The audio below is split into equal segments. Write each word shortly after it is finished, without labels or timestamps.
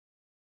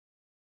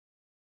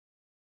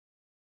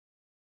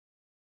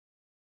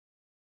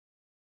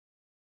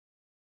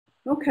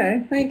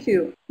Okay, thank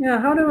you. Yeah,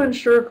 how to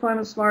ensure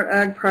climate smart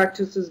ag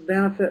practices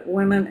benefit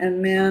women and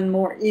men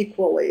more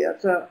equally?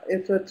 It's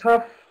a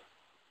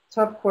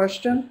tough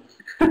question.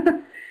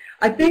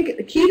 I think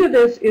the key to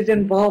this is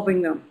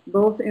involving them,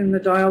 both in the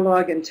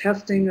dialogue and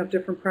testing of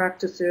different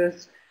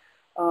practices,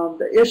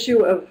 the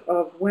issue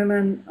of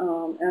women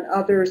and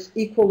others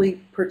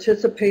equally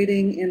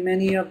participating in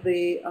many of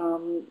the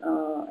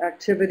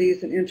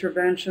activities and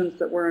interventions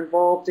that we're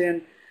involved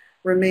in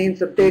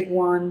remains a big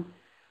one.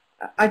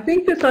 I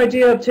think this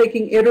idea of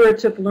taking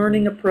iterative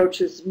learning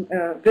approaches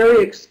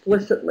very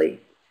explicitly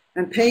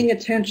and paying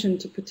attention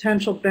to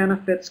potential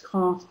benefits,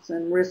 costs,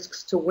 and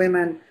risks to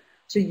women,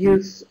 to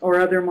youth, or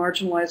other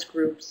marginalized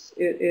groups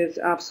is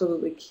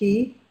absolutely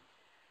key.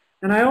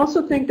 And I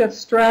also think that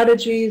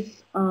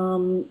strategies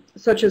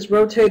such as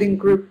rotating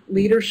group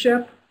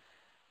leadership,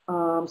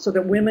 so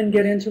that women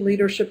get into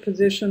leadership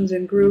positions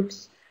in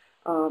groups,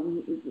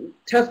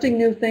 testing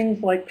new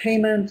things like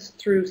payments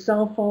through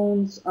cell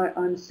phones.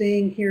 I'm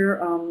seeing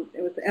here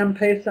with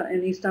M-Pesa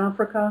in East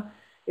Africa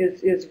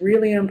is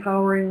really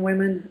empowering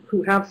women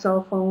who have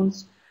cell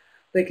phones.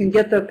 They can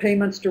get the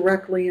payments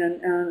directly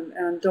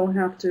and don't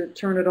have to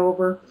turn it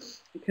over.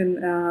 You can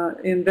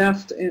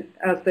invest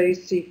as they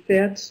see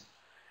fit.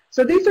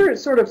 So these are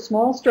sort of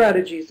small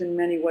strategies in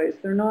many ways.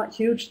 They're not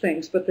huge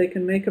things, but they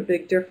can make a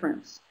big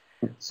difference.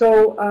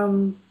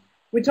 So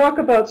we talk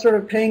about sort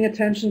of paying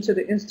attention to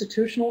the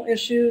institutional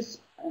issues,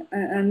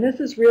 and this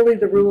is really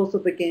the rules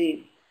of the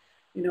game.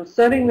 You know,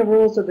 setting the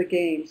rules of the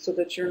game so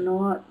that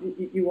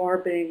you are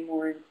being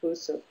more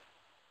inclusive.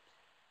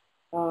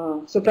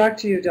 So back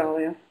to you,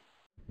 Dahlia.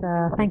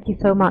 Thank you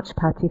so much,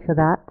 Patti, for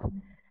that.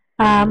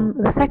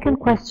 The second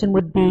question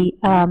would be,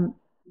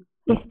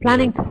 if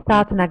planning to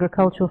start an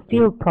agricultural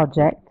field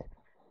project,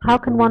 how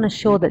can one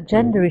assure that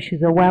gender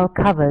issues are well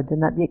covered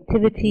and that the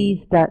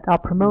activities that are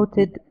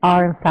promoted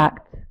are in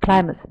fact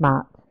climate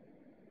smart?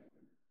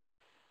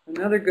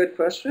 Another good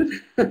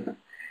question.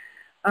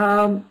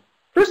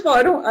 First of all,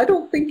 I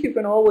don't think you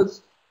can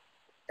always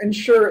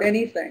ensure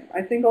anything.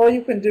 I think all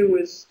you can do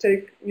is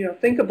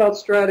think about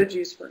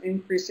strategies for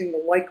increasing the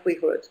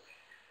likelihood.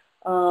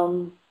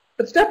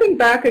 But stepping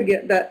back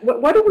again,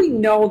 what do we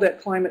know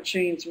that climate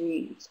change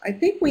means? I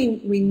think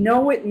we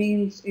know it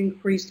means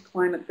increased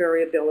climate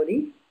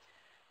variability.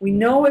 We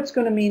know it's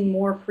going to mean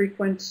more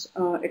frequent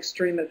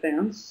extreme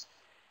events.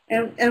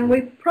 And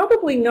we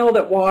probably know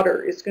that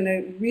water is going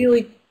to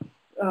really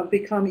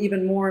become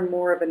even more and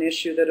more of an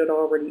issue than it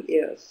already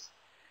is.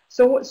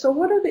 So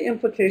what are the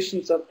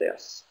implications of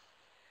this?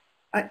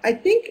 I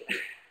think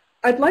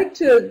I'd like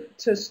to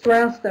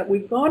stress that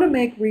we've got to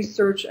make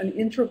research an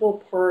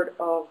integral part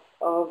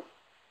of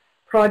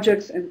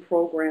projects and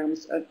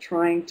programs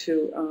trying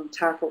to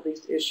tackle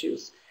these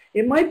issues.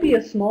 It might be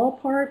a small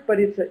part, but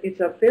it's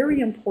a very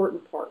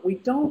important part. We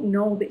don't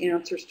know the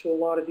answers to a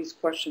lot of these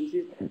questions.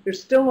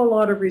 There's still a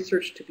lot of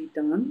research to be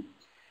done.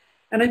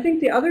 And I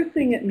think the other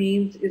thing it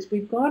means is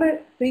we've got to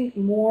think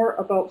more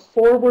about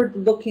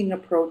forward-looking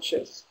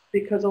approaches,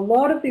 because a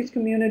lot of these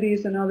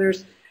communities and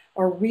others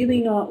are really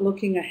not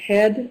looking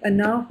ahead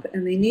enough,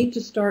 and they need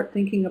to start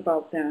thinking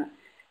about that.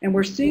 And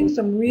we're seeing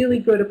some really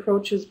good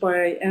approaches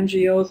by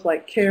NGOs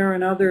like CARE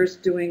and others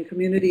doing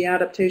community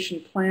adaptation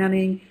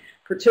planning,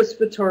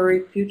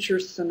 participatory future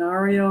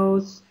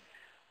scenarios.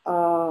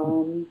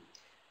 In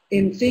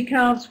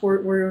CCAPS,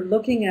 we're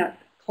looking at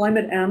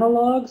climate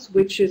analogs,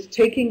 which is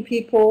taking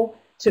people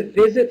to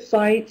visit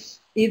sites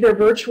either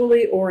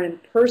virtually or in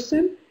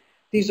person.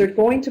 These are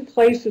going to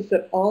places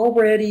that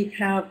already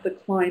have the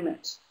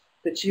climate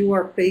that you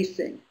are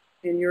facing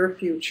in your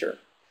future.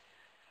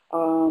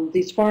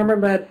 These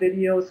farmer-led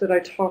videos that I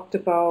talked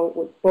about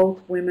with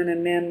both women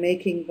and men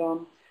making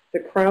them, the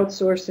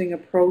crowdsourcing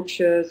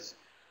approaches,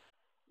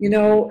 you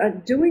know,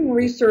 doing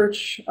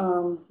research,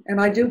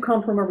 and I do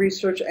come from a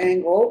research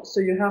angle,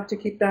 so you have to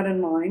keep that in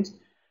mind.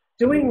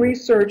 Doing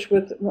research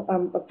with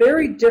a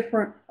very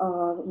different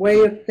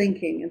way of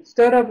thinking.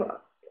 Instead of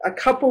a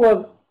couple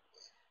of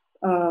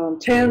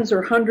tens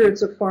or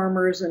hundreds of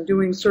farmers and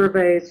doing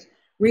surveys,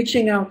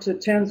 reaching out to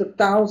tens of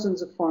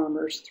thousands of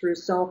farmers through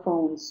cell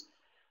phones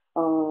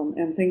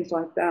and things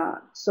like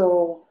that.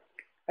 So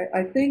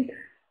I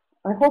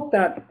hope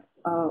that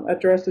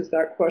addresses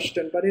that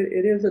question, but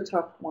it is a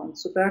tough one.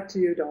 So back to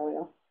you,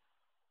 Dahlia.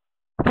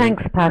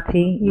 Thanks,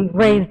 Patti. You've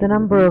raised a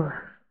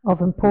number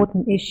of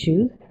important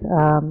issues.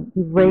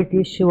 You've raised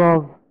the issue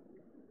of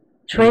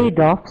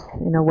trade-offs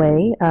in a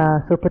way,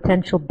 so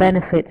potential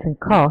benefits and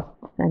costs,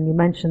 and you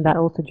mentioned that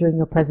also during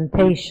your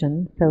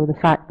presentation, so the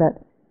fact that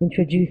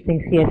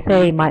introducing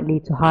CSA might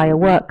lead to higher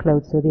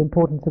workloads, so the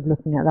importance of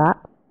looking at that.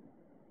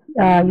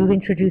 You've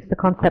introduced the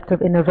concept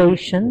of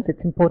innovations.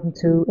 It's important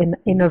to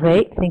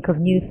innovate, think of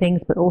new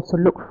things, but also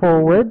look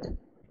forward.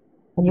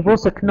 And you've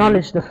also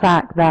acknowledged the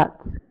fact that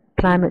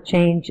climate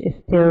change is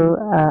still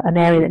an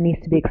area that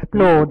needs to be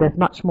explored. There's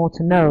much more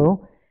to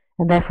know,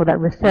 and therefore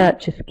that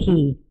research is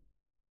key.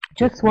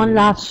 Just one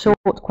last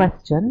short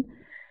question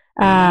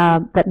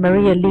that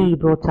Maria Lee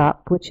brought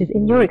up, which is,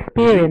 in your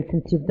experience,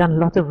 since you've done a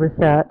lot of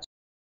research,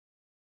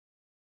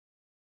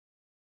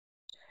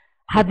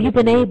 have you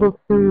been able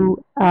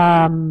to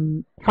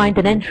find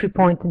an entry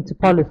point into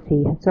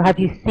policy? So have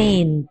you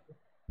seen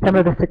some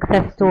of the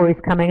success stories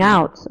coming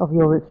out of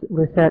your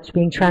research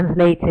being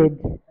translated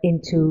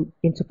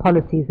into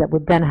policies that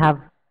would then have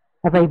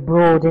a very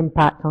broad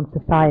impact on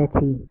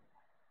society?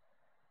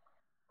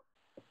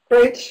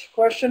 Great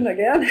question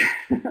again.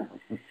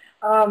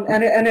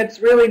 And it's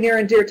really near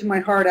and dear to my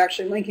heart,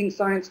 actually, linking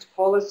science to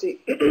policy.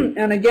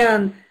 And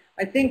again,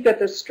 I think that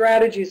the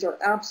strategies are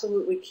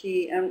absolutely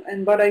key.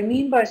 And what I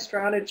mean by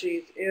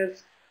strategies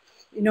is,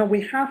 you know,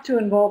 we have to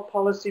involve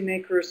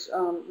policymakers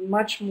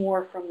much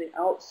more from the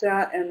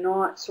outset and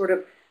not sort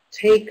of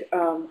take,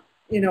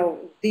 you know,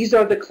 these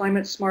are the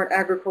climate smart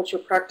agriculture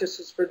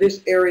practices for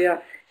this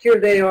area. Here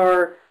they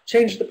are,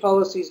 change the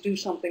policies, do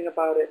something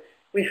about it.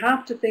 We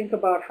have to think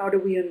about how do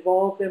we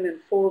involve them in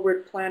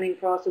forward planning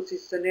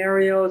processes,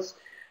 scenarios,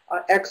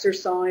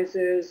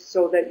 exercises,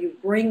 so that you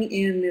bring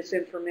in this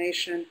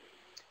information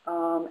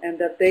and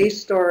that they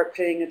start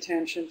paying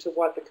attention to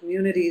what the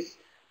communities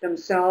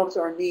themselves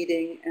are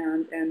needing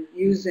and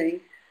using.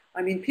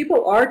 I mean,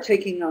 people are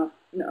taking up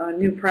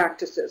new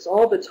practices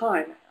all the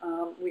time.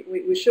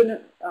 We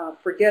shouldn't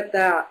forget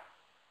that.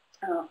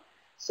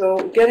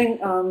 So getting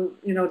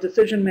you know,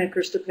 decision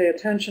makers to pay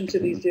attention to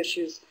these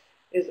issues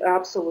is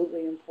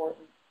absolutely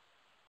important.